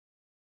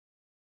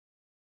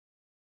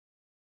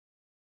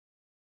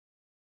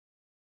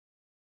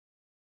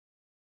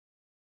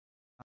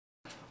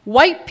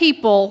White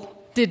people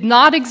did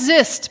not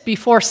exist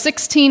before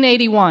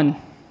 1681.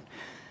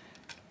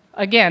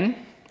 Again,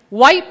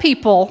 white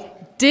people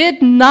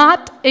did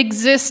not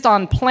exist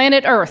on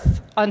planet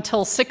Earth until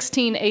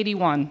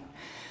 1681.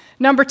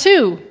 Number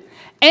two,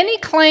 any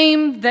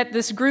claim that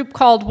this group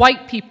called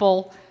white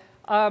people,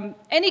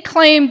 any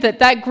claim that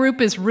that group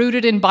is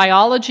rooted in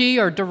biology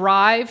or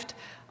derived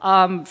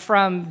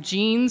from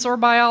genes or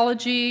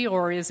biology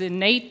or is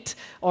innate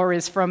or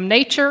is from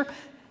nature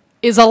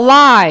is a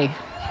lie.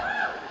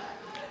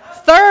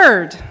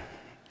 Third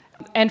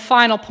and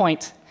final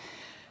point.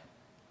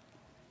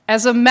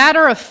 As a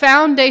matter of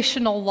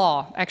foundational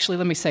law, actually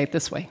let me say it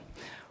this way,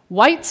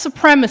 white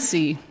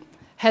supremacy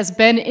has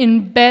been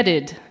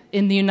embedded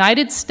in the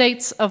United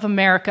States of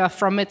America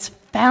from its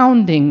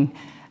founding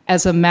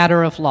as a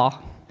matter of law.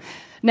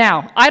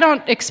 Now, I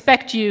don't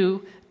expect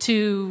you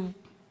to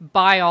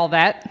buy all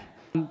that,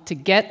 to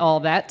get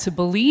all that, to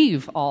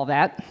believe all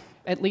that,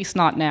 at least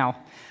not now.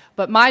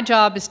 But my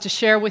job is to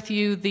share with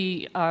you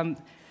the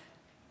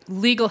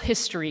legal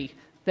history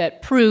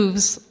that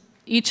proves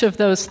each of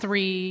those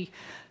three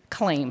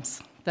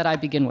claims that I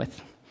begin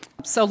with.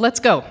 So let's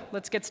go.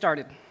 Let's get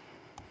started.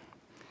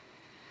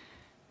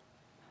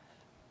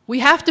 We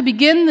have to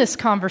begin this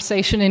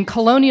conversation in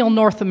colonial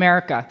North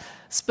America,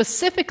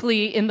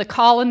 specifically in the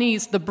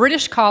colonies, the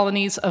British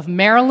colonies of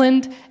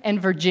Maryland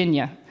and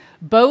Virginia.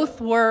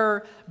 Both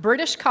were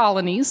British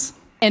colonies,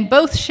 and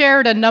both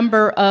shared a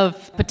number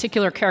of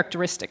particular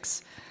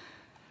characteristics.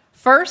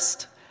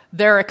 First,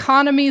 their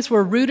economies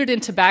were rooted in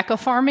tobacco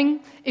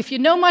farming. If you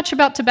know much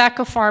about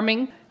tobacco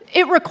farming,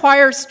 it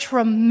requires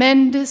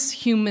tremendous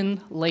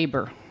human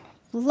labor.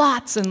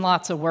 Lots and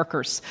lots of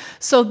workers.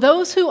 So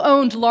those who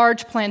owned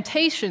large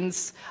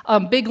plantations,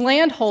 big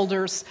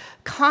landholders,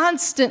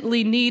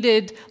 constantly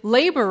needed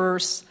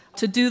laborers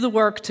to do the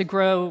work to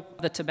grow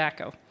the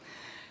tobacco.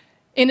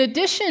 In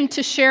addition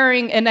to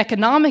sharing an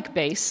economic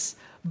base,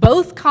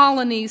 both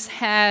colonies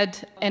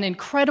had an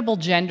incredible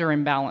gender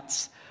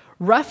imbalance,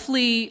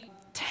 roughly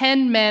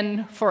 10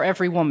 men for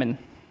every woman.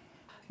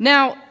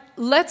 Now,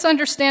 let's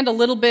understand a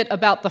little bit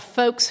about the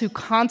folks who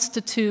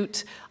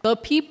constitute the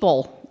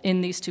people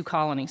in these two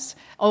colonies.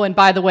 Oh, and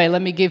by the way,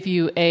 let me give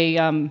you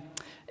a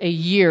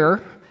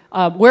year.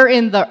 We're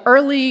in the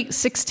early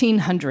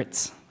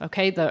 1600s,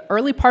 okay? The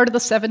early part of the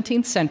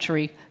 17th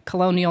century,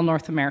 colonial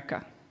North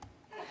America.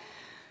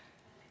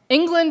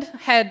 England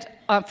had,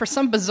 for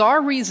some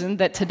bizarre reason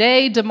that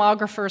today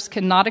demographers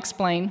cannot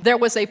explain, there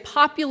was a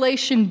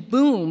population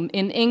boom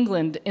in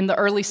England in the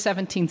early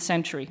 17th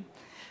century.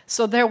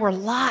 So there were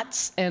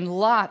lots and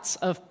lots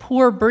of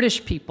poor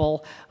British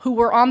people who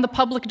were on the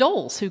public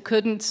doles, who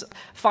couldn't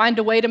find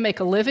a way to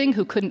make a living,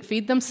 who couldn't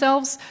feed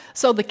themselves.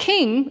 So the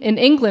king in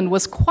England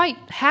was quite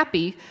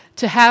happy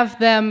to have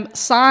them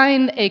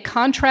sign a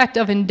contract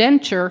of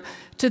indenture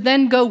to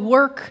then go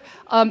work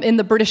in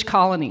the British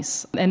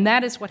colonies. And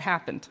that is what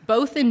happened.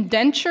 Both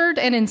indentured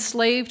and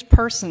enslaved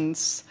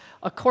persons,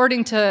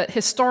 according to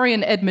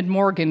historian Edmund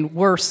Morgan,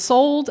 were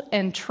sold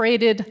and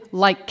traded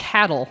like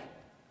cattle.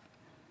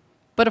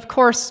 But of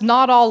course,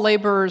 not all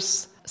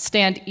laborers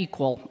stand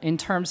equal in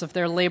terms of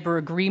their labor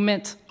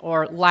agreement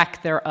or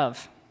lack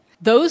thereof.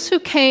 Those who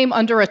came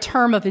under a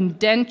term of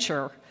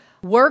indenture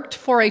worked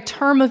for a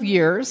term of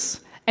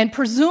years, and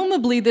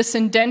presumably this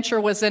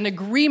indenture was an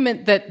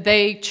agreement that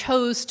they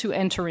chose to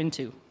enter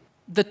into.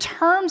 The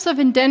terms of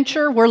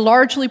indenture were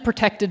largely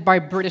protected by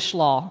British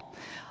law,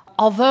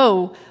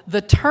 although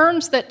the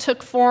terms that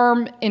took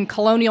form in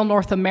colonial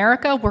North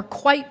America were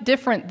quite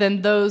different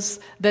than those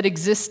that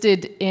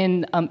existed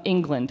in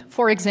England.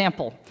 For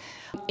example,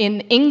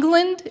 in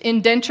England,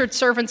 indentured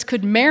servants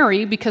could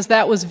marry because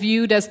that was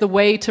viewed as the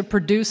way to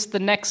produce the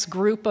next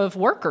group of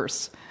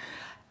workers.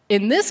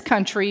 In this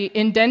country,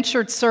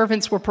 indentured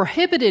servants were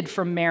prohibited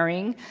from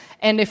marrying,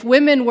 and if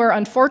women were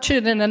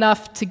unfortunate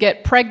enough to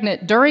get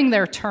pregnant during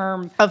their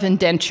term of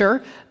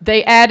indenture,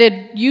 they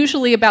added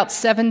usually about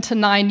 7 to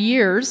 9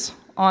 years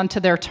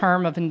onto their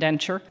term of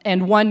indenture,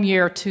 and 1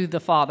 year to the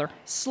father.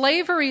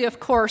 Slavery,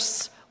 of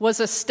course, was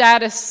a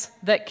status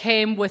that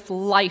came with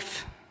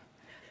life,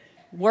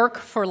 work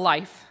for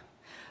life.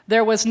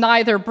 There was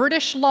neither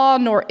British law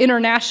nor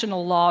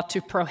international law to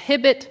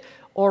prohibit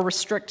or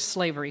restrict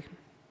slavery.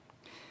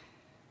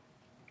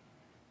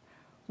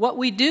 What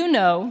we do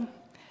know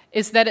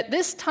is that at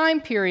this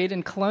time period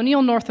in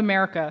colonial North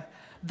America,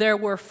 there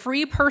were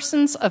free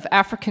persons of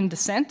African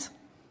descent.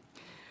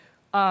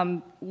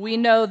 We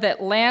know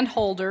that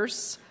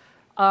landholders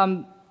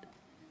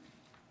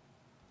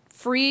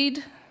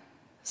freed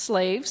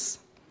slaves.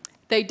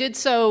 They did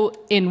so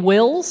in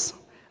wills.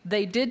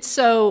 They did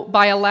so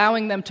by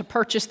allowing them to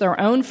purchase their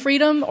own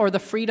freedom or the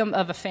freedom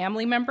of a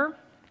family member.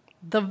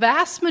 The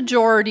vast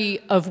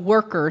majority of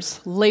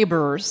workers,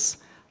 laborers,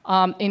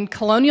 in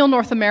colonial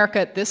North America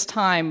at this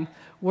time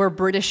were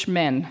British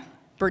men,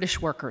 British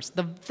workers,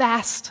 the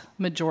vast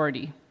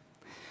majority.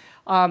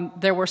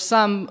 There were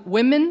some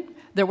women,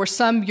 there were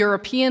some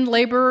European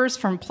laborers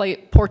from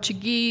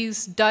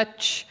Portuguese,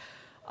 Dutch,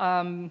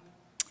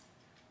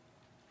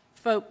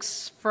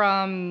 folks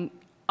from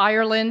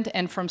Ireland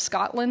and from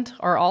Scotland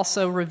are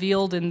also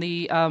revealed in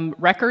the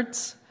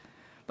records,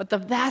 but the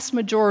vast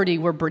majority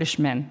were British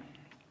men.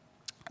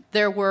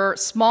 There were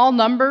small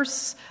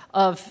numbers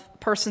of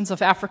persons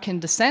of African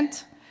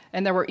descent,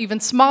 and there were even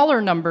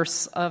smaller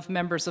numbers of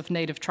members of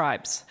native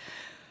tribes.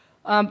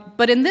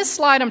 But in this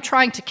slide, I'm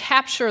trying to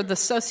capture the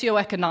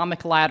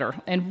socioeconomic ladder,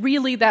 and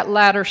really that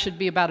ladder should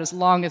be about as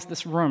long as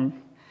this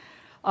room.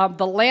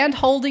 The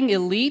landholding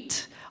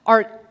elite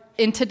are,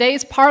 in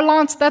today's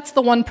parlance, that's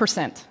the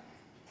 1%.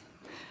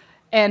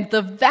 And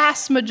the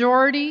vast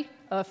majority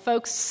of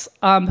folks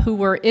who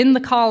were in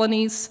the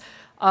colonies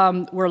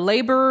were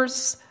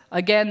laborers.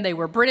 Again, they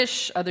were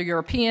British, other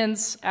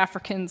Europeans,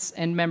 Africans,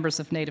 and members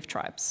of native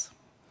tribes.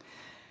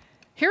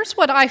 Here's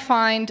what I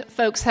find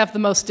folks have the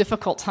most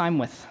difficult time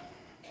with.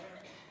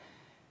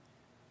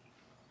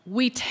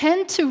 We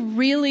tend to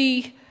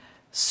really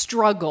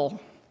struggle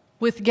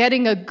with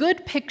getting a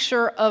good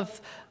picture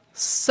of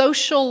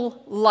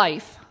social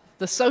life,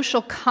 the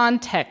social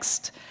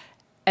context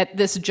at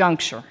this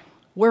juncture.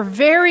 We're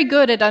very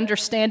good at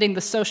understanding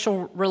the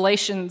social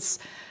relations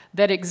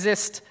that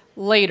exist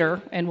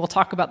later, and we'll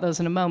talk about those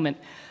in a moment.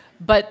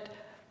 But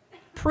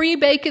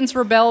pre-Bacon's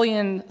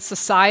Rebellion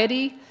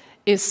society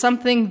is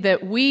something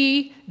that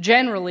we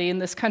generally in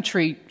this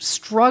country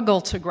struggle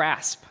to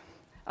grasp.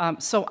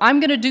 So I'm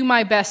going to do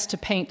my best to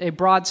paint a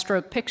broad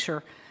stroke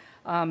picture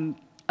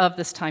of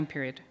this time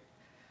period.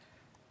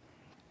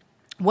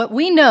 What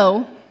we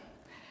know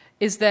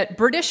is that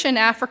British and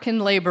African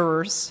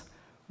laborers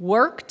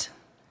worked,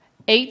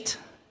 ate,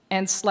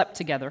 and slept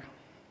together.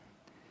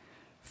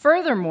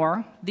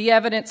 Furthermore, the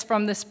evidence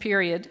from this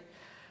period,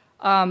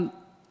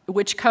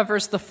 which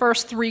covers the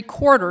first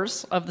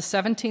 3/4 of the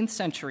 17th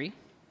century,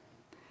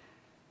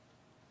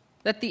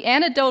 that the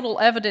anecdotal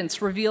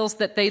evidence reveals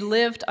that they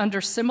lived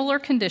under similar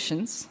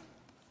conditions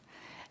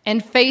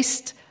and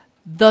faced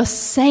the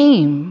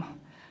same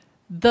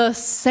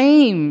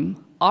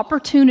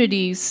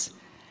opportunities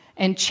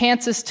and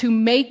chances to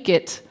make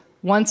it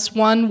once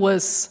one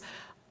was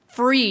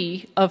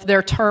free of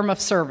their term of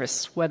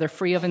service, whether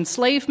free of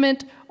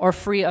enslavement or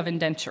free of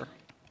indenture.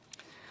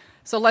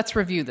 So let's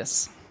review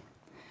this.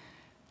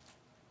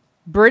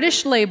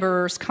 British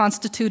laborers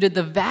constituted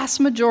the vast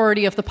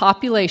majority of the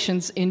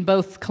populations in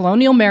both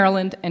colonial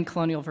Maryland and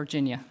colonial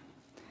Virginia.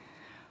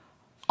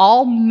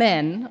 All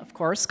men, of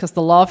course, because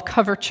the law of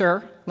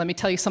coverture, let me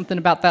tell you something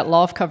about that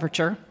law of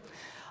coverture.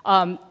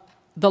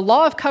 The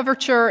law of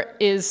coverture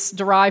is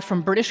derived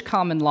from British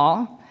common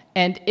law,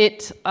 and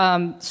it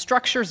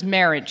structures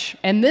marriage.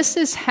 And this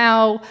is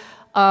how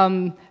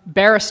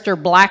Barrister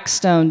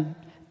Blackstone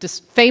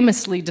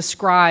famously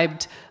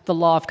described the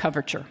law of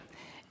coverture.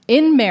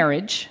 In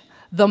marriage,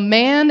 the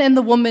man and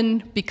the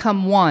woman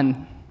become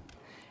one,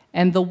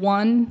 and the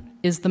one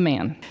is the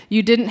man.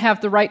 You didn't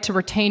have the right to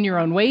retain your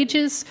own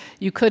wages.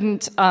 You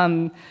couldn't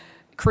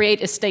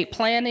create estate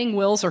planning,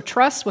 wills, or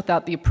trusts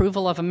without the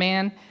approval of a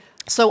man.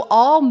 So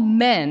all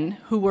men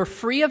who were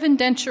free of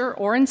indenture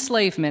or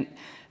enslavement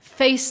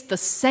faced the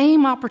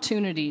same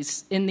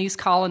opportunities in these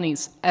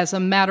colonies as a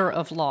matter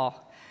of law.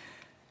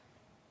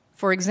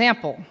 For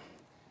example,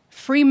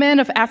 free men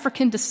of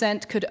African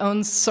descent could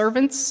own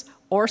servants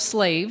or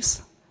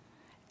slaves,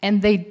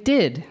 and they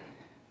did.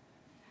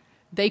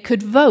 They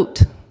could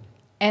vote,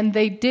 and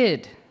they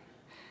did.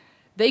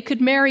 They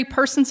could marry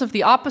persons of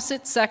the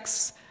opposite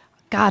sex.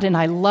 God, and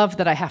I love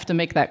that I have to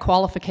make that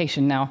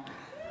qualification now.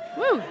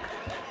 Woo!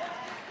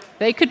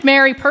 They could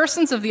marry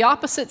persons of the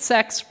opposite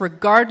sex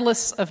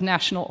regardless of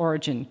national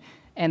origin,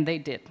 and they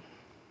did.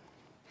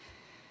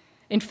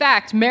 In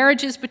fact,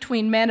 marriages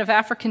between men of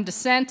African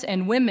descent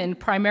and women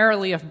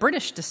primarily of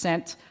British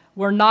descent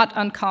were not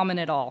uncommon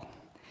at all.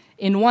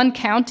 In one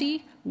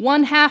county,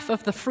 1/2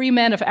 of the free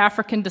men of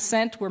African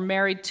descent were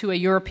married to a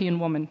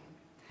European woman.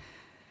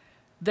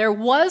 There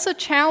was a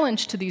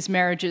challenge to these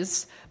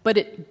marriages, but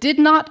it did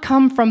not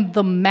come from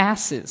the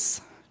masses.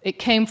 It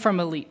came from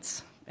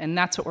elites, and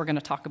that's what we're going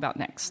to talk about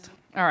next.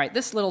 All right,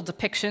 this little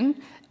depiction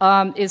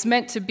is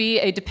meant to be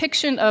a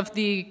depiction of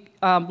the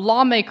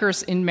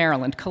lawmakers in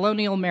Maryland,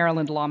 colonial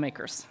Maryland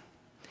lawmakers.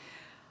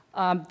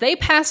 They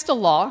passed a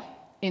law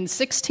in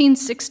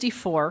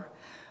 1664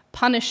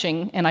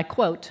 punishing, and I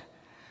quote,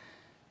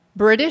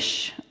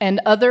 British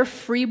and other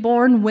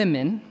freeborn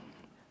women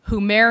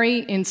who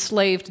marry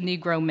enslaved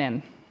Negro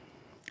men.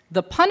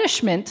 The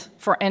punishment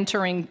for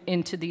entering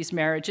into these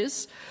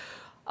marriages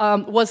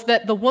was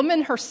that the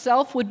woman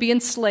herself would be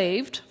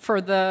enslaved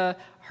for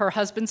her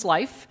husband's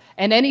life,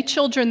 and any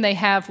children they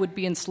have would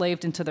be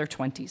enslaved into their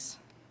 20s.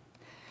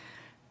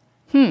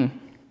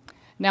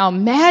 Now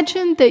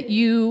imagine that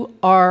you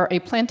are a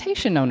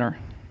plantation owner.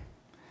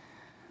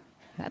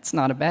 That's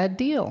not a bad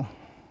deal.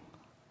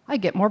 I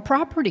get more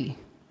property.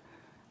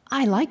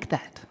 I like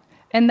that.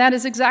 And that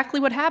is exactly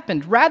what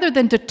happened. Rather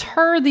than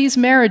deter these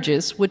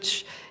marriages,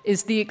 which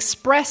is the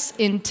express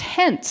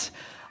intent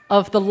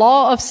of the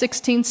law of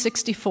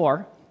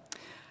 1664,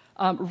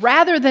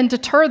 rather than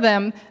deter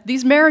them,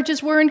 these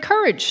marriages were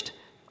encouraged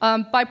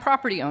by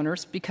property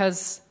owners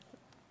because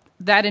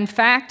that in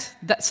fact,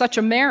 that such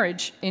a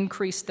marriage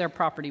increased their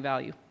property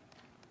value.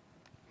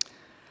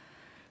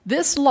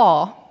 This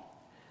law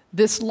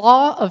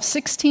of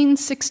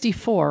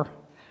 1664,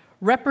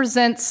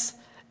 represents,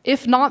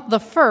 if not the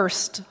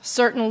first,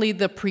 certainly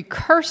the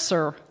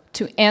precursor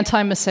to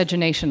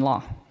anti-miscegenation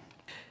law.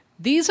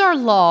 These are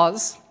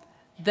laws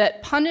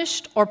that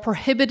punished or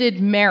prohibited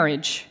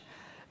marriage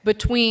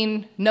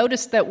between,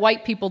 notice that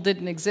white people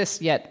didn't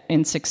exist yet in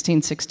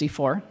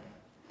 1664,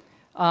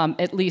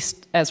 at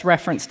least as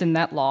referenced in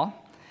that law.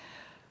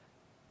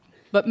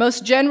 But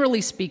most generally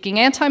speaking,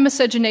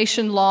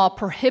 anti-miscegenation law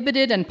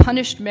prohibited and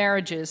punished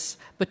marriages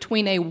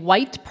between a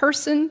white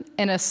person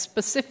and a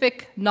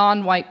specific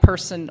non-white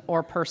person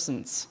or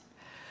persons.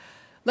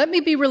 Let me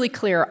be really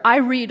clear. I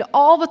read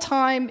all the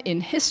time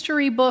in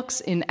history books,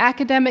 in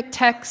academic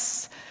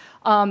texts,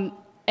 and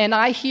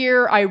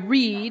I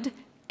read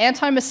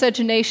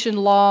anti-miscegenation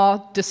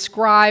law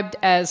described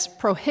as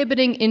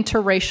prohibiting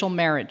interracial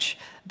marriage.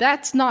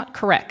 That's not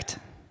correct.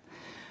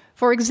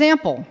 For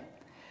example,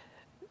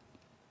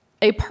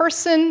 a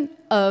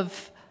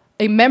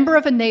member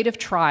of a native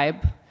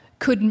tribe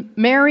could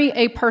marry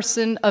a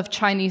person of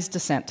Chinese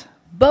descent.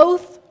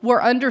 Both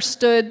were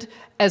understood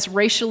as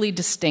racially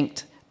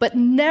distinct, but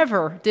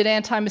never did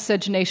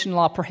anti-miscegenation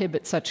law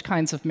prohibit such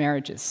kinds of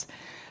marriages.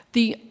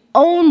 The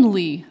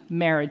only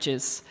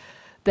marriages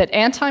that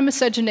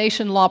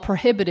anti-miscegenation law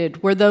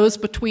prohibited were those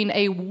between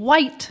a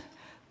white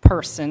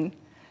person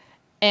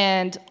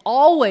and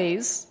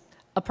always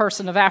a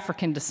person of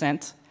African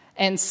descent,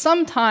 and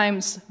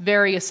sometimes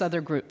various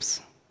other groups.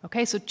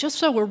 Okay, so just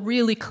so we're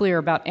really clear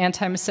about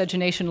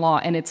anti-miscegenation law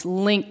and its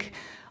link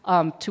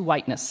to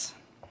whiteness.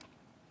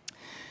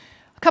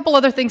 A couple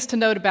other things to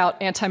note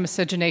about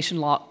anti-miscegenation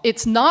law.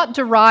 It's not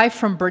derived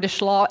from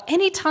British law.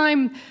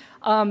 Anytime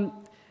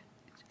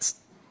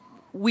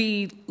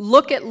we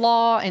look at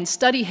law and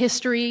study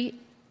history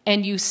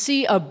and you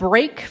see a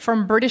break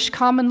from British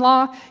common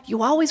law,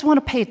 you always want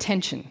to pay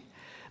attention,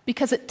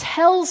 because it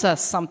tells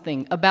us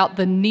something about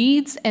the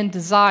needs and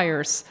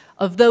desires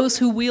of those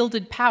who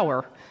wielded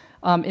power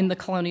in the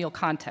colonial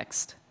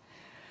context.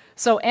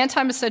 So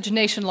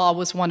anti-miscegenation law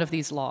was one of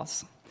these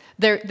laws.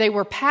 They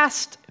were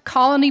passed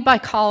colony by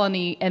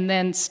colony and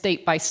then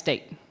state by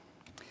state.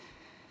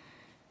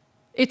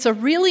 It's a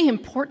really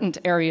important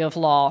area of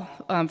law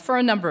for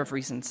a number of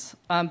reasons.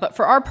 But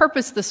for our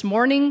purpose this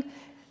morning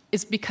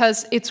is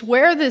because it's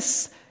where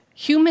this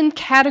human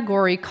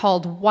category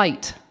called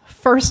white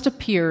first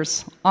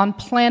appears on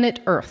planet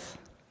Earth,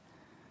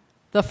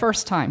 the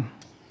first time.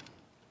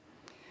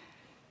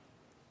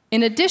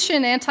 In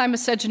addition,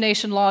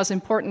 anti-miscegenation law is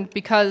important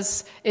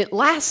because it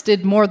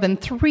lasted more than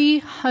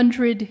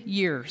 300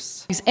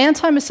 years. These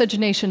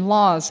anti-miscegenation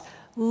laws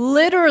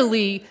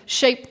literally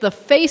shaped the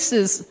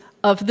faces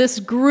of this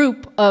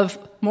group of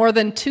more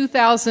than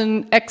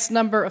 2,000 X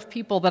number of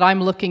people that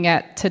I'm looking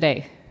at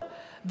today.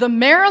 The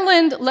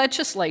Maryland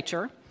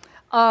legislature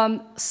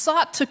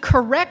sought to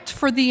correct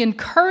for the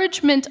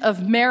encouragement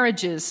of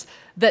marriages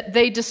that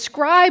they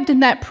described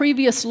in that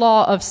previous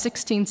law of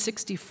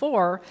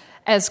 1664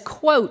 as,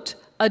 quote,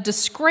 a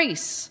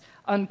disgrace,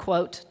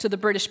 unquote, to the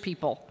British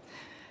people,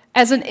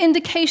 as an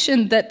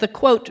indication that the,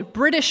 quote,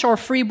 British or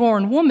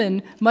freeborn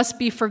woman must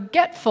be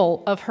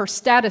forgetful of her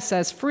status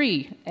as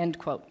free, end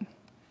quote.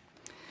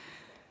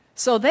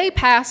 So they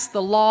passed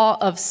the law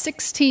of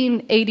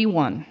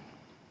 1681,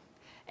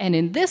 and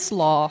in this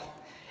law,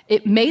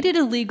 it made it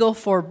illegal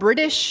for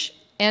British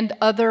and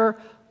other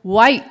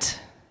white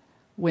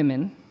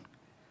women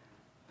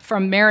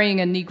from marrying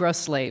a Negro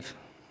slave.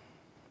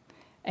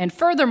 And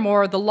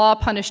furthermore, the law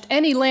punished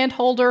any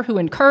landholder who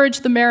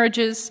encouraged the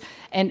marriages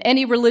and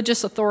any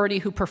religious authority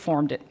who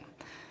performed it.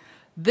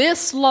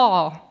 This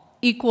law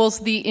equals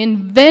the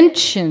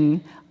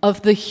invention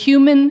of the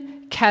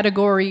human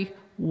category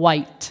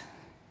white.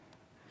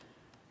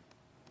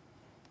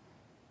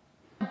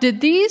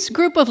 Did these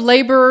group of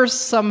laborers,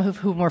 some of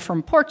whom were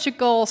from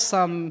Portugal,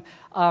 some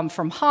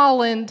from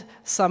Holland,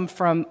 some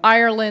from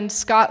Ireland,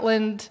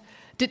 Scotland,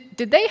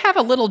 did they have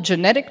a little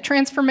genetic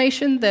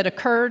transformation that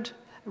occurred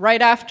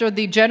right after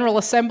the General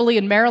Assembly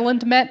in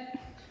Maryland met,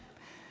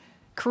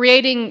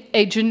 creating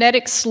a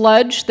genetic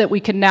sludge that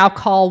we can now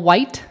call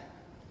white?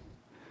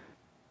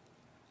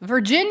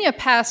 Virginia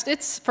passed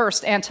its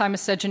first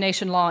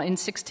anti-miscegenation law in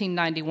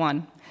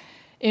 1691.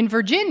 In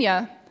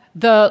Virginia,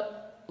 the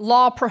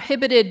law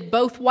prohibited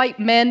both white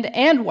men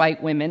and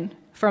white women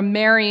from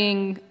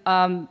marrying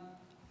a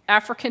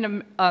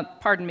person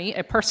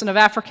of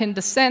African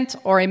descent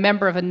or a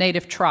member of a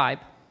native tribe.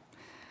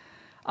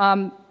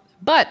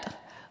 But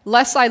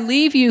lest I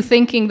leave you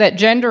thinking that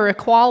gender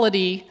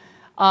equality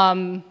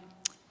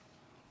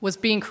was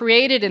being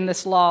created in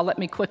this law, let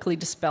me quickly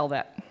dispel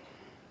that.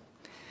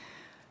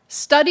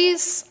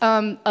 Studies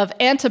of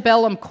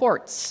antebellum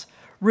courts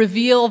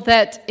reveal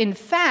that, in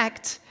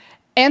fact,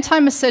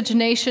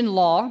 anti-miscegenation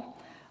law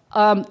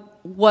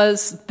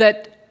was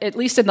that, at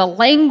least in the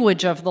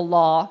language of the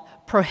law,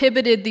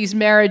 prohibited these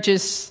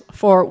marriages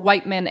for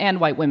white men and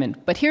white women.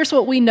 But here's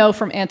what we know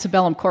from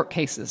antebellum court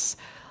cases.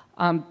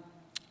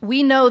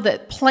 we know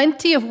that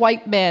plenty of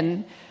white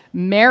men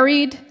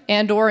married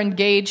and or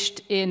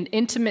engaged in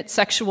intimate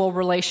sexual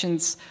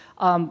relations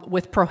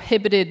with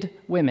prohibited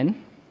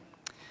women.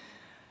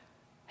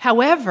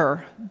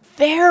 However,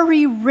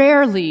 very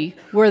rarely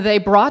were they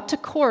brought to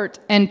court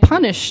and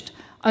punished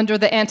under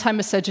the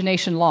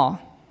anti-miscegenation law.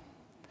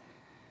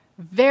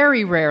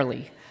 Very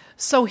rarely.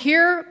 So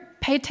here,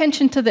 pay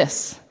attention to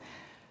this.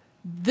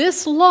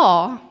 This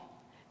law,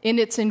 in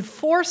its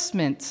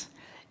enforcement,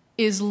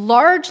 is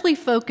largely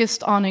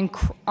focused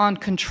on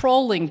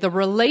controlling the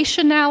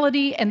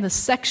relationality and the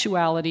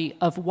sexuality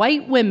of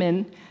white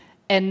women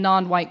and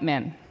non-white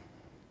men.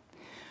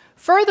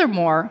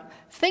 Furthermore,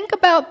 think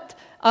about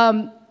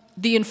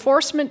the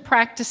enforcement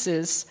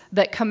practices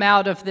that come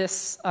out of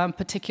this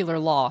particular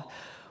law.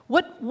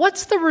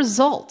 What's the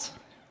result?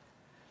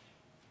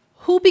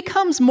 Who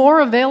becomes more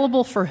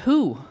available for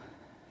who?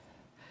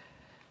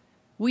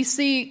 We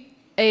see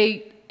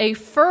a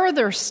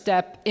further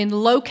step in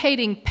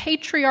locating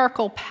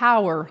patriarchal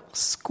power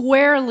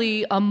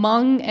squarely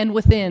among and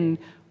within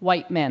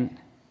white men.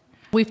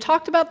 We've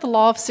talked about the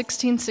law of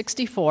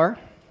 1664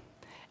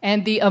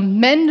 and the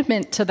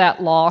amendment to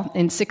that law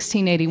in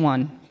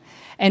 1681.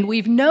 And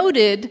we've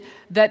noted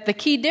that the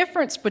key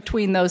difference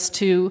between those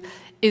two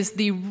is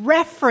the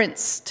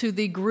reference to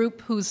the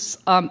group who's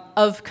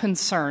of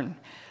concern.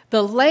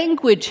 The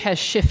language has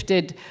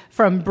shifted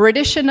from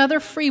British and other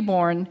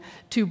freeborn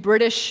to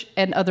British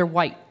and other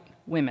white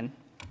women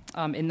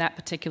in that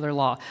particular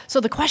law. So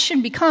the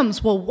question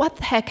becomes, well, what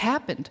the heck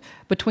happened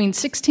between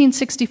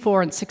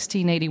 1664 and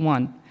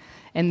 1681?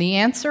 And the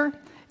answer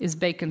is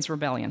Bacon's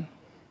Rebellion.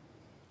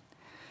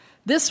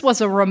 This was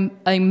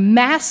a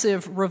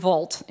massive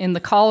revolt in the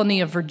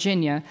colony of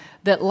Virginia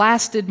that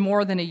lasted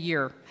more than a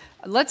year.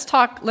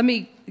 Let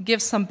me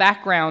give some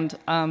background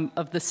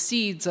of the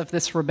seeds of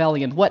this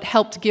rebellion, what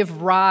helped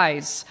give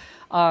rise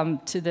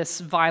to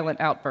this violent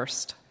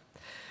outburst.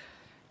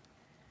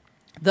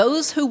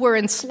 Those who were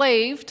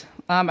enslaved,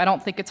 I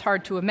don't think it's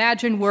hard to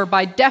imagine, were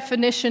by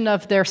definition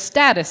of their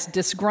status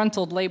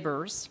disgruntled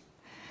laborers.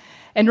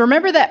 And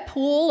remember that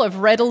pool of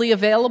readily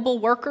available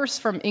workers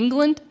from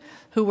England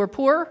who were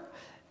poor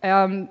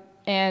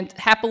and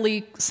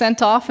happily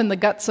sent off in the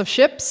guts of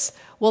ships?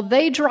 Well,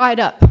 they dried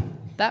up.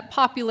 That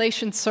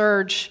population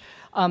surge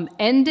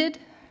ended,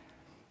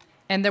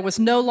 and there was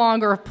no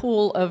longer a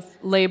pool of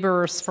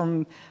laborers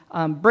from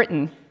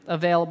Britain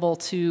available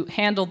to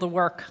handle the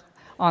work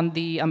on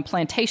the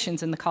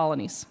plantations in the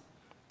colonies.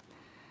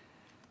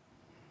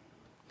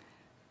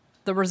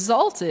 The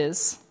result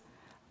is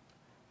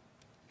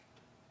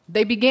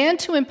they began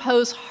to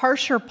impose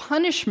harsher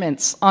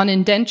punishments on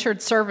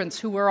indentured servants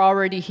who were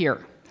already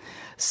here,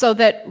 so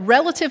that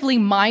relatively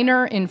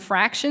minor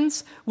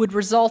infractions would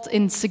result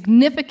in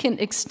significant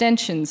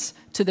extensions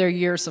to their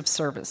years of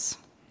service.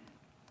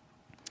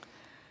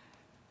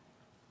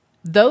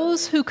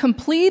 Those who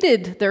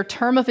completed their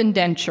term of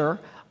indenture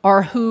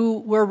or who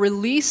were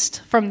released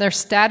from their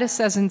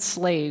status as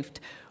enslaved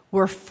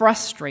were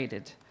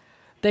frustrated.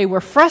 They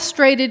were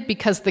frustrated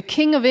because the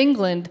King of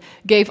England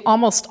gave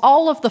almost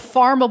all of the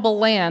farmable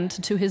land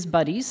to his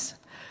buddies.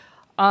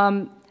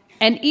 And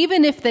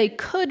even if they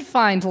could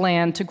find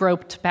land to grow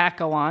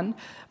tobacco on,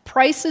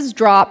 prices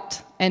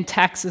dropped and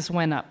taxes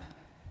went up.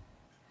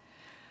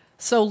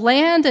 So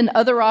land and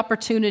other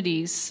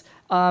opportunities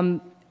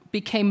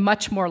became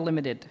much more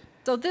limited.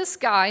 So this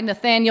guy,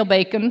 Nathaniel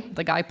Bacon,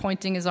 the guy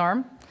pointing his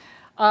arm,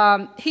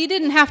 he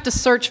didn't have to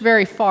search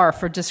very far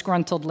for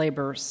disgruntled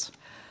laborers.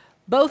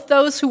 Both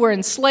those who were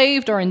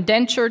enslaved or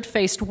indentured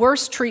faced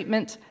worse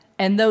treatment,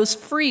 and those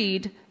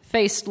freed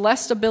faced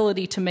less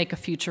ability to make a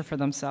future for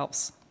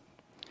themselves.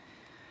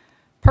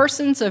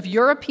 Persons of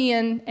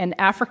European and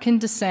African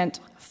descent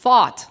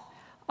fought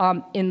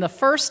in the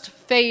first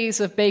phase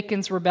of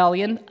Bacon's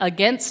Rebellion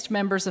against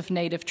members of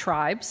native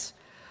tribes,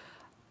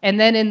 and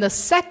then in the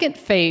second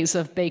phase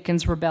of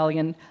Bacon's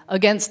Rebellion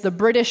against the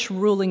British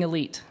ruling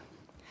elite.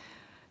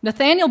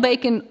 Nathaniel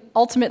Bacon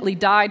ultimately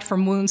died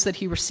from wounds that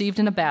he received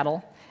in a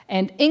battle,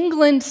 and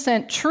England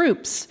sent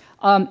troops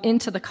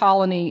into the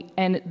colony,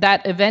 and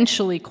that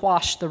eventually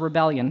quashed the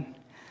rebellion.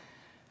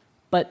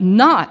 But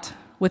not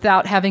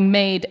without having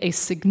made a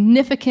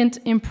significant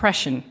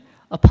impression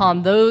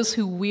upon those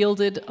who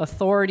wielded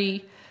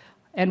authority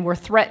and were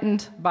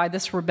threatened by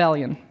this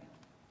rebellion.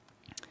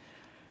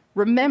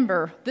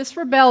 Remember, this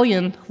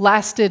rebellion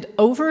lasted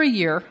over a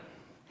year,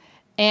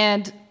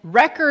 and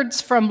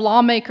records from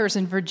lawmakers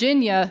in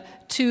Virginia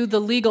to the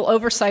Legal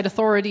Oversight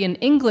Authority in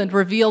England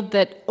revealed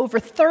that over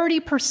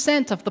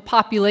 30% of the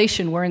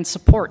population were in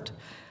support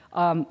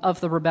of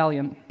the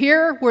rebellion.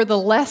 Here were the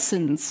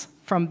lessons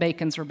from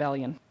Bacon's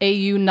Rebellion. A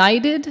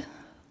united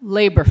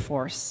labor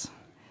force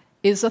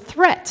is a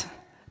threat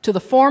to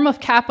the form of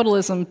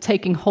capitalism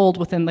taking hold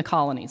within the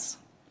colonies.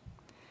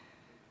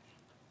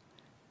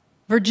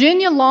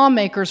 Virginia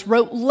lawmakers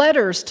wrote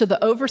letters to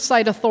the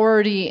Oversight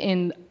Authority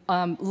in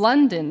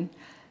London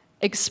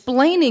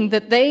explaining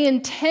that they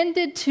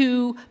intended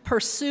to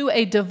pursue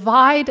a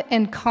divide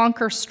and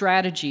conquer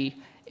strategy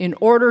in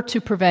order to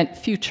prevent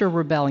future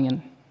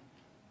rebellion.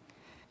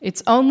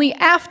 It's only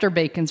after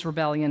Bacon's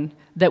Rebellion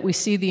that we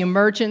see the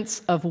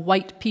emergence of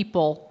white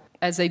people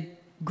as a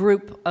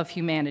group of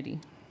humanity.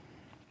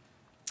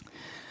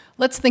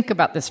 Let's think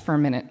about this for a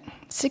minute.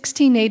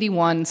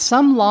 1681,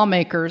 some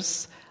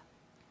lawmakers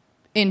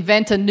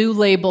invent a new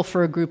label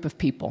for a group of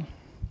people.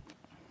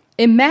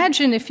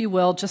 Imagine, if you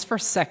will, just for a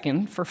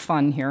second, for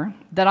fun here,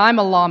 that I'm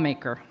a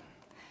lawmaker,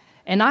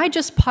 and I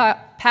just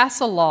pass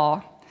a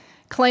law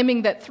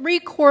claiming that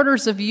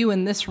 3/4 of you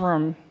in this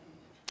room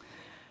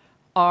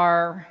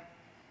are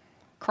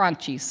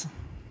crunchies.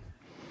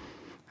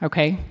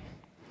 Okay?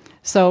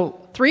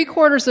 So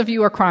 3/4 of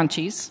you are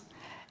crunchies,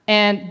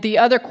 and the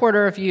other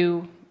quarter of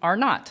you are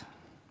not.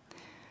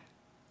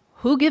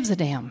 Who gives a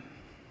damn?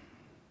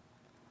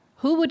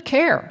 Who would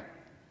care?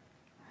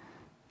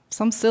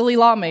 Some silly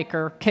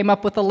lawmaker came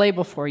up with a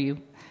label for you.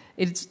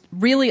 It's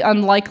really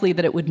unlikely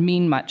that it would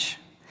mean much.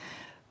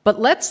 But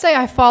let's say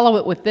I follow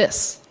it with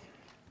this.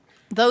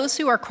 Those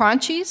who are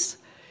crunchies,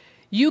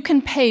 you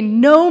can pay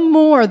no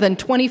more than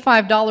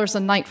 $25 a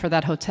night for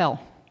that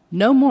hotel.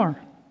 No more.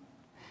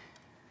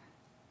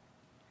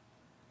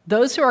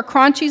 Those who are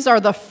crunchies are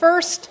the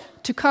first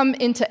to come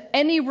into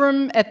any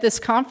room at this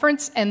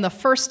conference and the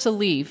first to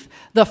leave.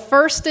 The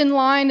first in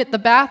line at the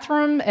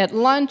bathroom, at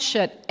lunch,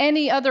 at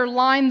any other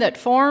line that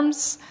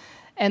forms,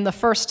 and the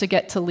first to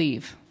get to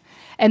leave.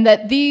 And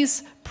that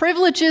these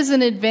privileges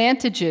and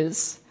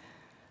advantages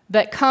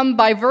that come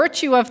by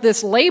virtue of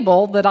this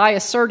label that I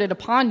asserted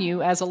upon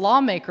you as a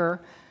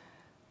lawmaker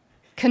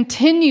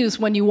continues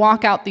when you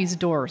walk out these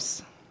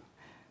doors.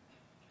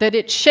 That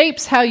it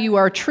shapes how you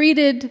are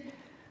treated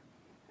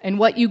and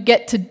what you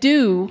get to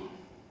do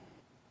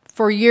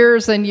for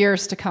years and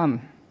years to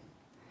come.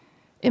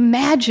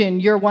 Imagine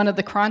you're one of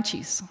the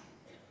crunchies.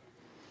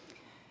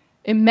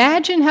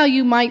 Imagine how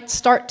you might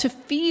start to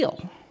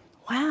feel.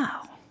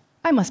 Wow,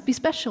 I must be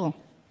special.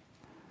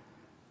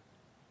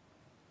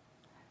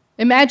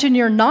 Imagine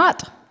you're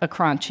not a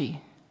crunchy.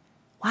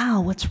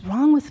 Wow, what's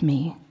wrong with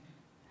me?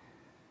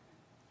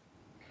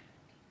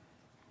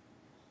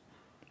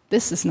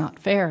 This is not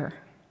fair.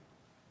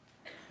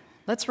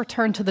 Let's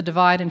return to the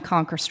divide and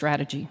conquer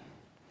strategy.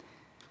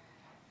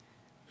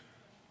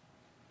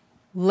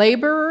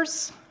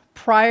 Laborers,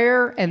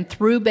 prior and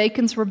through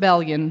Bacon's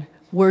Rebellion,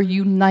 were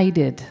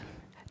united.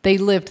 They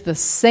lived the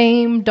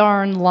same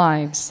darn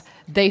lives.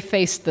 They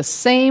faced the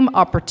same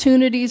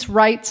opportunities,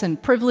 rights,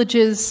 and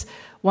privileges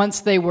once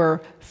they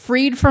were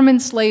freed from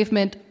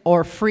enslavement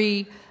or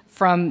free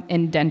from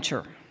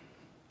indenture.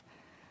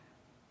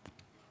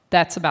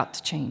 That's about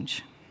to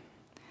change.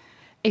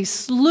 A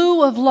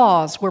slew of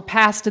laws were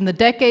passed in the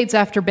decades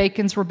after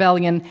Bacon's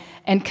Rebellion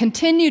and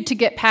continued to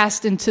get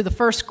passed into the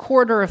first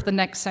quarter of the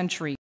next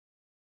century.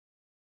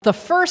 The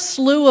first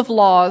slew of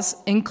laws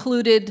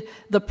included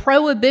the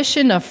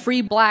prohibition of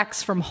free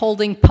blacks from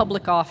holding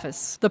public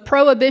office, the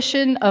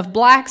prohibition of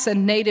blacks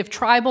and native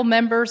tribal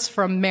members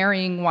from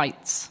marrying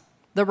whites,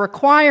 the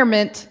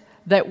requirement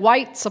that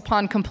whites,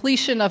 upon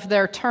completion of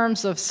their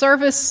terms of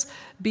service,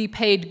 be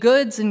paid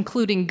goods,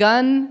 including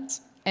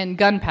guns and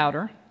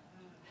gunpowder,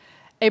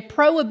 a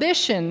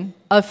prohibition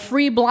of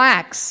free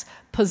blacks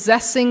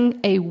possessing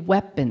a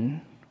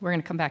weapon. We're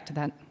going to come back to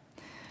that.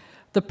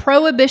 The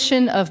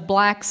prohibition of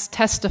blacks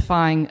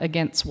testifying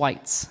against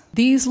whites.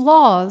 These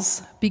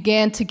laws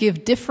began to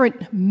give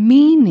different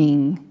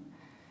meaning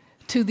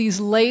to these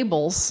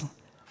labels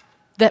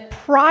that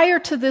prior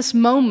to this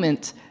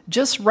moment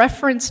just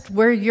referenced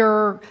where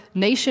your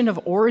nation of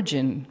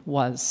origin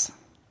was.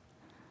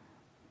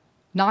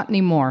 Not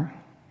anymore.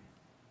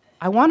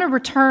 I want to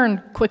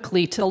return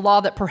quickly to the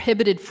law that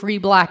prohibited free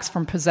blacks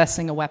from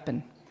possessing a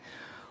weapon.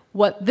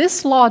 What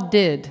this law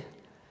did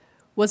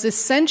was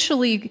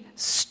essentially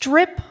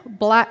strip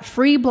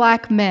free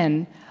black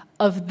men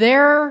of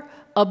their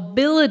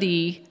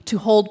ability to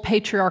hold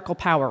patriarchal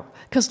power.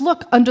 Because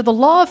look, under the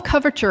law of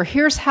coverture,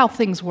 here's how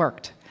things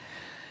worked.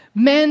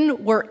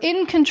 Men were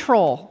in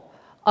control,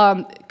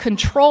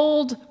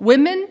 controlled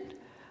women,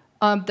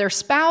 their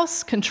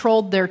spouse,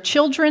 controlled their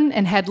children,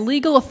 and had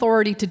legal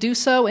authority to do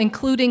so,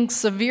 including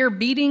severe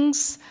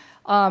beatings,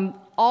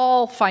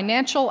 all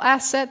financial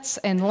assets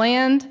and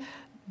land.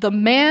 The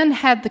man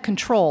had the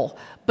control.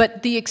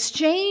 But the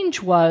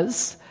exchange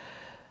was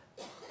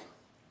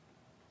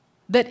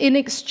that in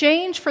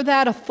exchange for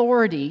that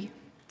authority,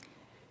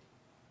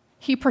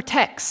 he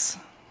protects.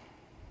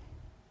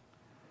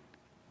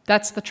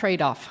 That's the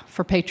trade-off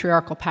for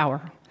patriarchal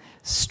power.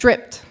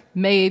 Stripped,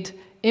 made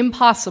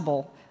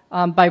impossible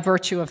by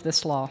virtue of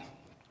this law.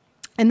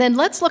 And then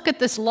let's look at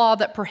this law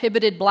that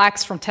prohibited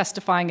blacks from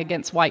testifying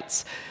against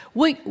whites.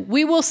 We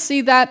will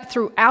see that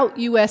throughout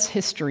U.S.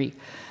 history.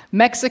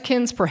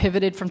 Mexicans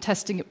prohibited from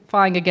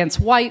testifying against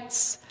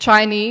whites,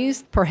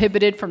 Chinese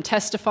prohibited from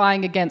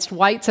testifying against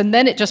whites, and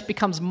then it just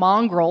becomes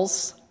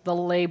mongrels, the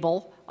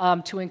label,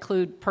 to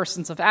include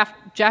persons of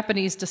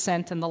Japanese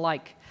descent and the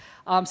like.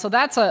 So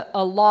that's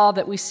a law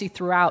that we see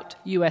throughout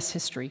U.S.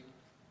 history.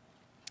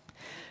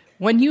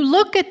 When you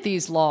look at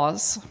these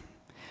laws,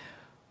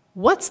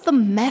 what's the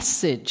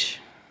message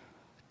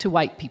to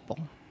white people?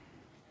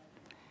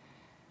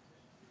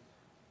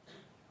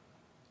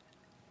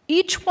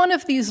 Each one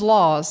of these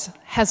laws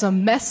has a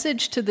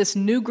message to this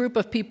new group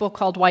of people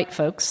called white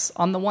folks,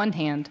 on the one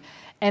hand,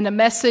 and a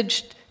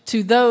message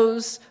to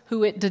those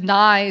who it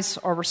denies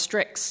or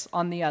restricts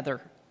on the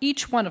other.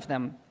 Each one of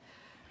them.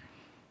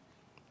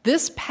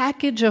 This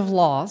package of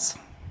laws,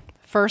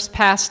 first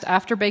passed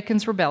after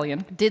Bacon's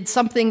Rebellion, did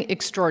something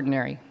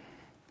extraordinary.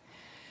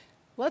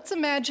 Let's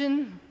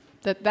imagine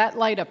that that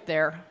light up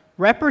there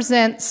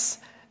represents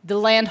the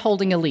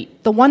landholding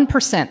elite, the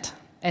 1%.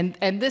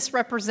 And this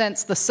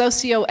represents the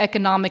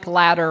socioeconomic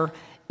ladder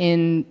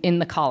in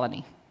the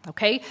colony,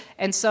 okay?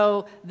 And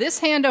so this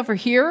hand over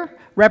here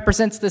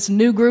represents this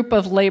new group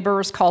of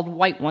laborers called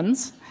white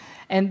ones.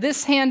 And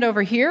this hand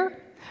over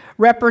here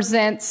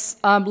represents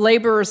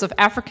laborers of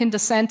African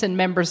descent and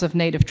members of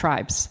native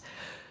tribes.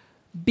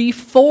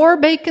 Before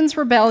Bacon's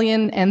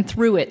Rebellion and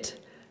through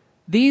it,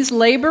 these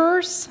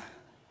laborers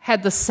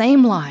had the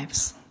same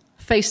lives,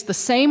 faced the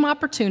same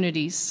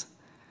opportunities,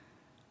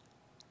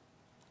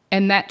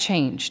 and that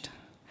changed.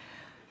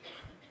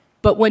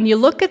 But when you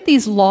look at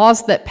these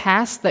laws that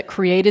passed that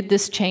created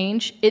this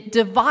change, it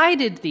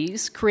divided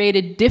these,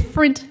 created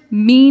different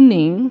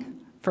meaning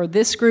for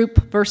this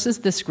group versus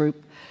this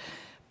group,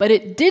 but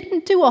it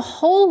didn't do a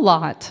whole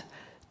lot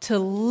to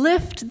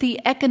lift the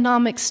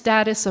economic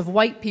status of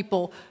white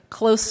people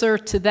closer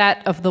to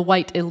that of the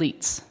white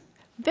elites.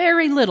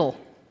 Very little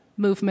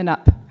movement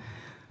up.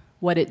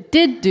 What it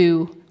did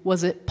do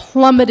was it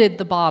plummeted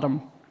the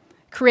bottom,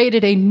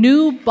 created a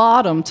new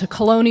bottom to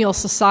colonial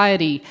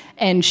society,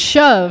 and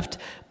shoved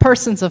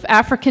persons of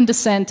African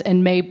descent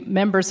and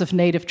members of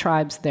native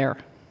tribes there.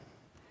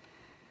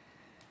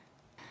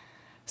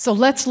 So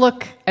let's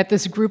look at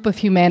this group of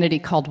humanity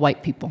called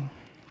white people.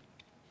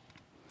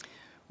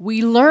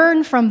 We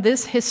learn from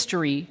this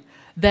history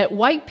that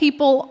white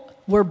people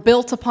were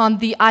built upon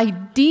the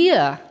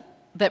idea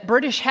that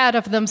British had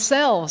of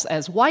themselves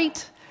as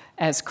white,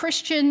 as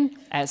Christian,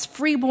 as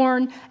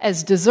freeborn,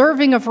 as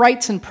deserving of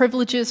rights and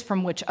privileges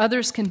from which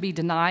others can be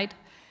denied.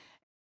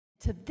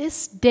 To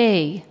this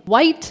day,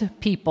 white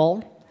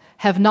people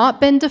have not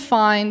been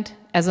defined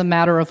as a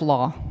matter of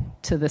law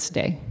to this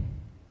day.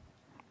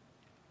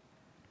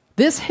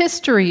 This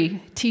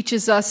history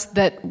teaches us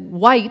that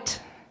white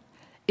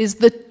is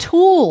the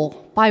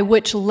tool by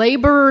which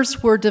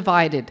laborers were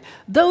divided.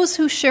 Those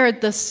who shared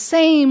the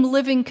same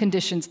living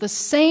conditions, the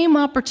same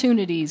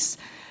opportunities,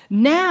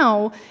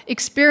 now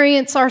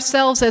experience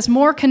ourselves as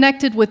more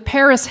connected with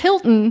Paris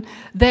Hilton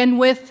than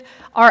with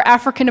our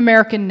African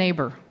American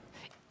neighbor,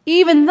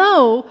 even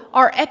though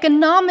our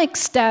economic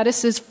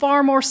status is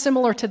far more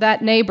similar to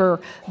that neighbor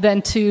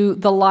than to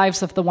the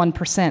lives of the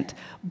 1%.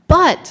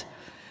 But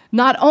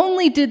not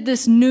only did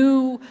this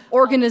new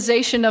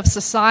organization of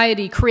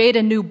society create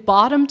a new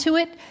bottom to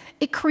it,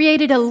 it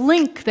created a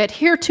link that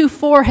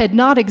heretofore had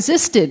not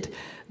existed,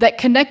 that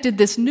connected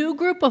this new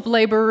group of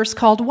laborers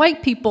called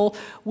white people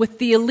with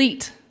the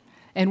elite.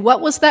 And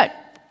what was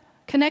that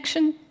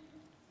connection?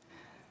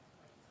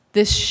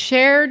 This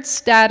shared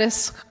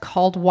status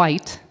called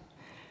white,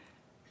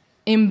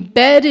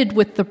 embedded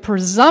with the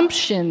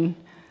presumption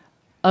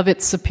of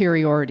its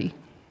superiority.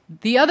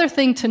 The other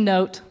thing to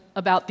note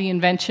about the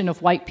invention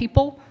of white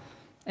people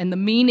and the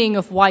meaning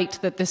of white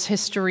that this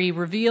history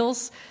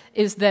reveals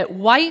is that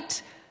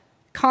white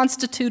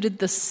constituted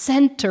the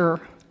center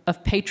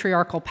of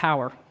patriarchal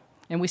power.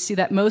 And we see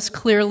that most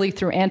clearly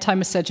through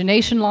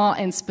anti-miscegenation law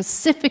and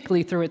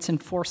specifically through its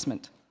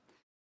enforcement.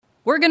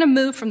 We're going to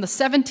move from the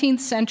 17th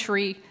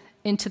century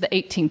into the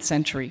 18th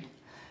century.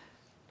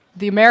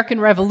 The American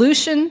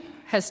Revolution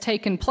has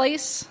taken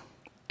place,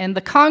 and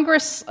the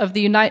First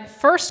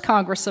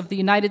Congress of the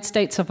United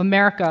States of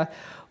America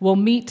will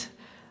meet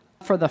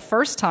for the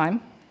first time.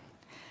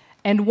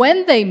 And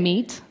when they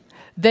meet,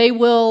 they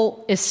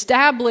will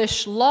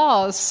establish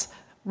laws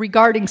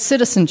regarding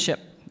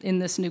citizenship in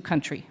this new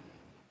country.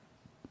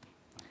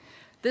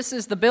 This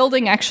is the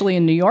building actually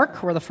in New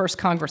York where the first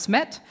Congress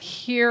met.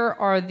 Here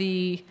are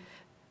the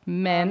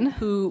men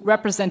who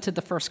represented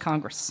the first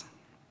Congress.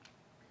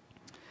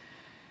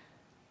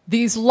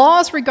 These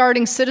laws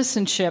regarding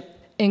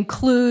citizenship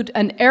include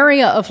an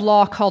area of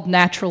law called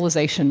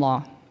naturalization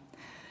law.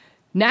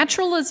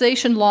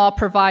 Naturalization law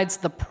provides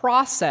the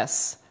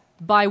process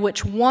by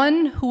which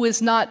one who is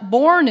not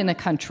born in a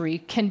country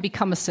can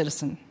become a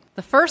citizen.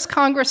 The first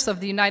Congress of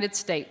the United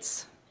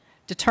States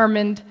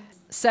determined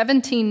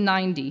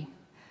 1790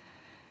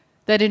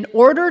 that in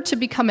order to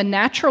become a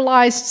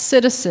naturalized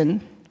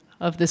citizen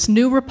of this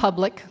new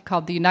republic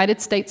called the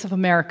United States of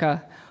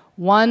America,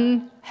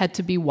 one had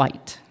to be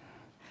white.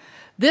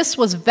 This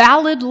was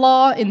valid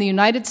law in the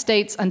United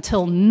States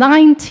until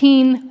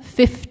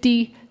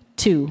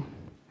 1952.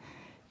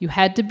 You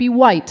had to be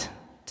white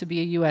to be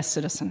a U.S.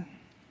 citizen.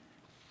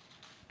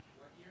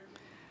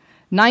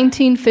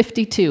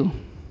 1952.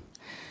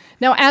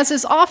 Now, as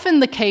is often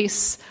the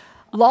case,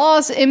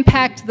 laws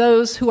impact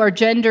those who are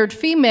gendered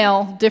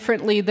female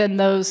differently than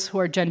those who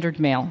are gendered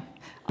male.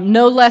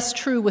 No less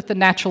true with the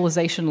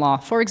naturalization law.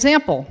 For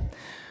example,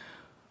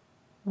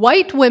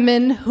 white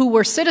women who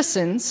were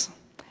citizens,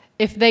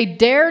 if they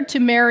dared to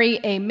marry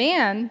a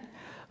man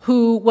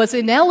who was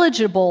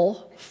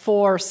ineligible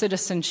for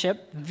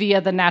citizenship via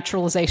the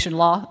naturalization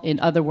law. In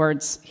other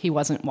words, he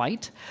wasn't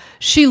white.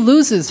 She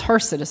loses her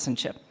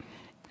citizenship.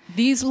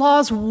 These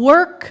laws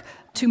work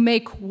to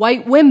make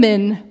white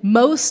women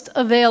most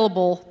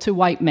available to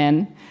white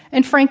men,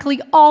 and frankly,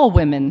 all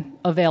women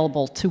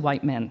available to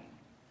white men.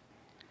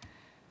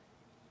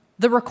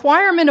 The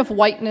requirement of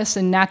whiteness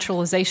in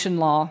naturalization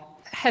law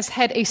has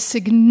had a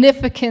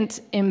significant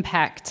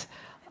impact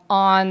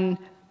on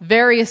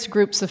various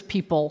groups of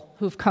people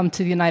who've come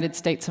to the United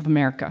States of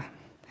America.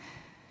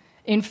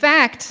 In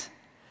fact,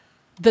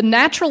 the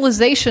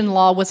naturalization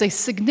law was a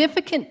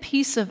significant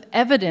piece of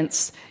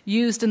evidence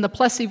used in the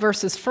Plessy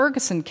versus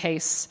Ferguson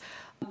case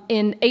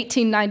in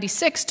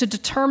 1896 to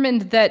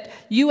determine that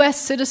U.S.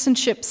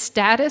 citizenship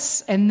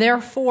status and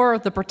therefore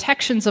the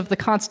protections of the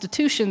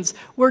constitutions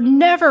were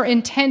never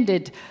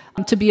intended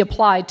to be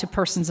applied to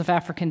persons of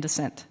African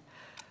descent.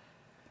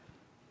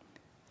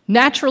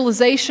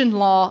 Naturalization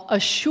law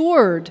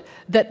assured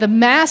that the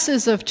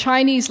masses of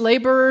Chinese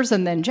laborers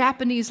and then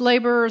Japanese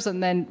laborers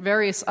and then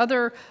various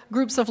other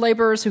groups of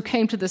laborers who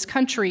came to this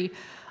country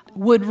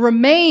would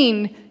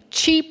remain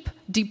cheap,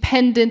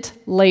 dependent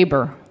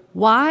labor.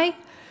 Why?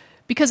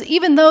 Because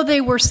even though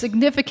they were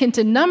significant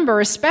in number,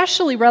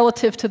 especially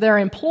relative to their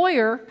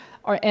employer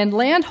and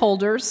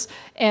landholders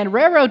and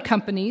railroad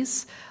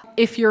companies,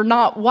 if you're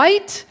not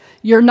white,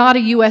 you're not a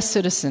U.S.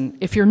 citizen.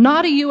 If you're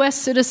not a U.S.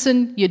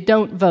 citizen, you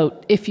don't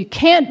vote. If you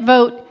can't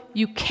vote,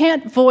 you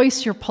can't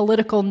voice your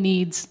political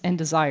needs and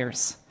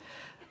desires,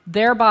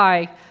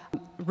 thereby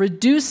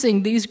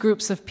reducing these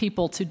groups of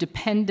people to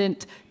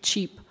dependent,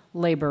 cheap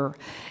labor.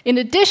 In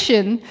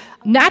addition,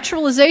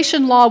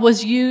 naturalization law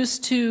was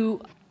used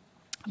to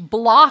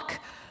block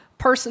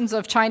persons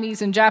of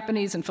Chinese and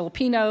Japanese and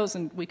Filipinos,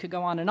 and we could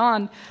go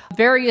on,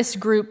 various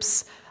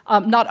groups.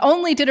 Not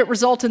only did it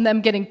result in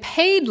them getting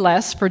paid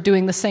less for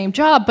doing the same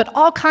job, but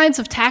all kinds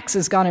of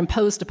taxes got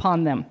imposed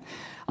upon them.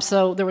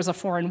 So there was a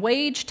foreign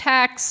wage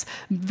tax.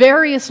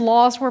 Various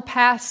laws were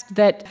passed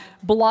that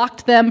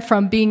blocked them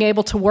from being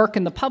able to work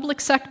in the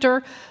public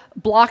sector,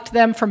 blocked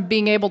them from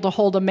being able to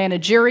hold a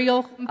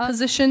managerial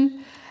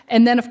position.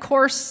 And then, of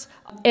course,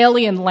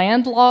 alien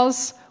land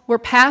laws were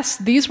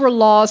passed. These were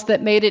laws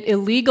that made it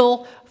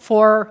illegal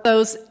for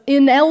those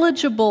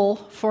ineligible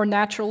for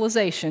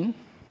naturalization,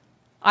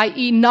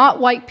 i.e. not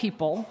white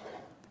people,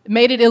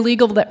 made it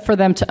illegal for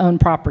them to own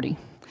property.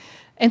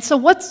 And so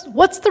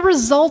what's the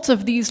result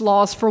of these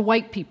laws for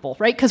white people,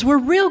 right? Because we're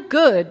real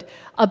good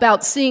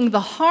about seeing the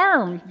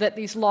harm that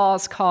these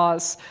laws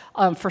cause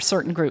for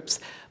certain groups.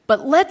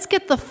 But let's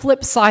get the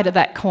flip side of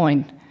that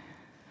coin.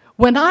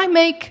 When I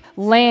make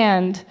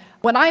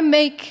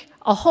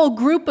a whole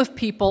group of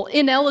people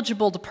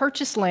ineligible to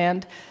purchase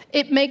land,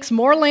 it makes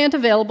more land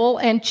available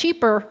and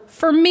cheaper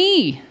for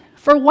me,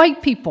 for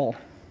white people.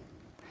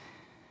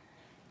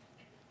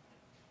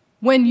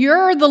 When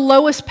you're the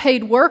lowest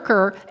paid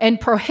worker and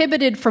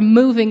prohibited from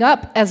moving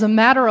up as a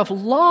matter of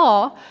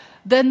law,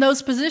 then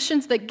those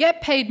positions that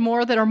get paid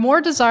more, that are more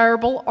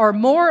desirable, are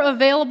more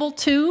available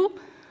to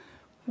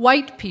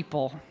white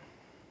people.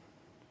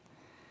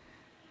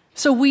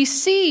 So we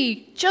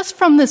see, just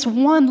from this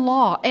one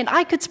law, and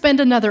I could spend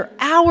another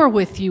hour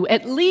with you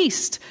at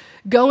least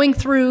going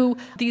through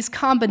these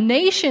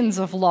combinations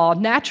of law,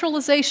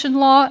 naturalization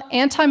law,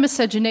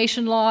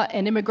 anti-miscegenation law,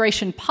 and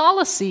immigration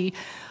policy,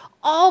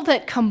 all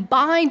that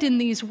combined in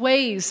these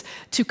ways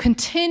to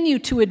continue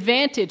to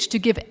advantage, to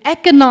give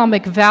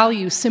economic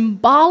value,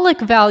 symbolic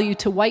value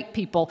to white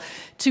people,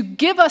 to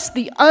give us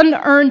the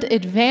unearned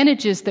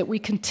advantages that we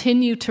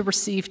continue to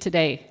receive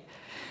today.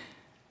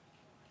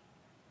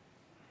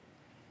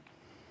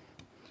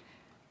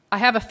 I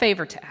have a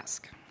favor to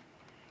ask.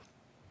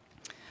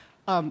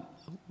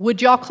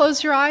 Would y'all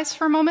close your eyes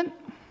for a moment?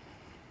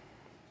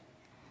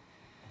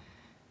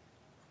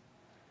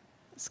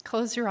 Just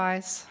close your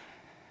eyes.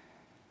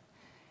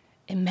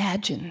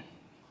 Imagine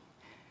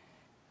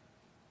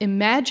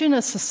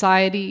a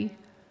society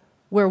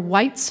where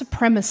white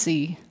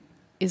supremacy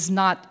is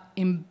not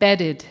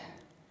embedded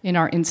in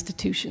our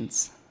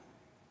institutions.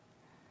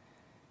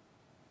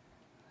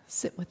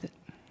 Sit with it.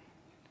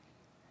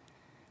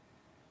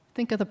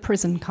 Think of the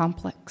prison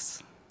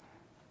complex.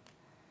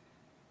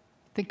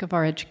 Think of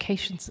our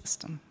education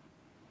system.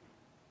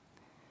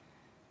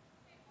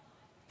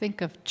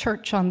 Think of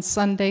church on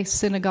Sunday,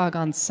 synagogue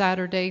on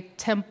Saturday,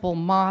 temple,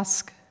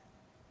 mosque.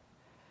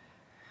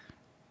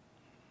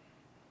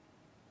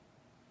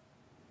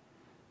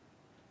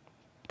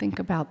 Think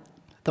about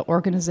the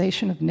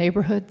organization of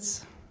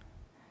neighborhoods.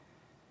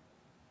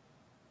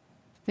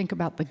 Think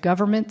about the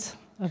government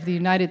of the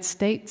United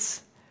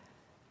States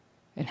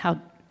and how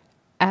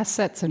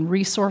assets and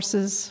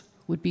resources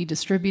would be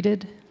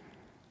distributed.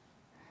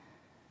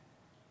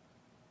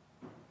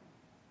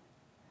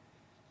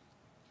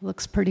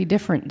 Looks pretty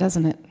different,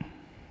 doesn't it?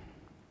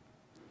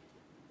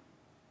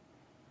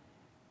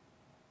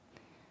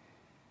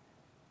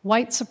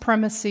 White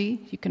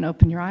supremacy, you can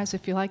open your eyes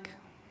if you like,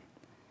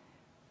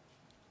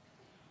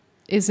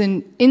 is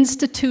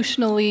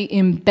institutionally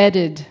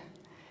embedded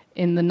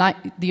in the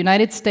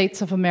United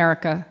States of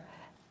America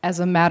as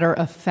a matter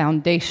of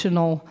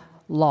foundational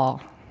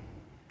law.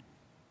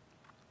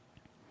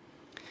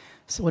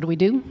 So what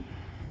do?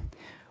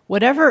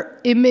 Whatever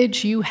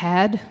image you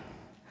had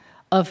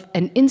of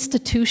an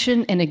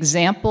institution, an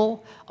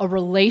example, a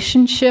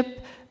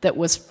relationship that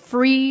was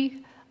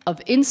free of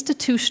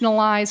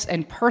institutionalized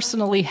and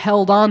personally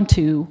held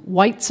onto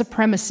white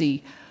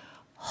supremacy,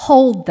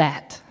 hold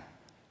that.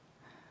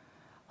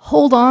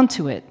 Hold on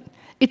to it.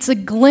 It's a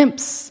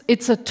glimpse,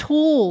 it's a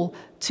tool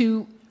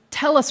to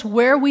tell us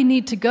where we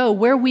need to go,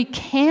 where we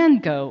can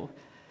go.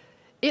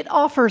 It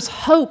offers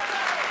hope.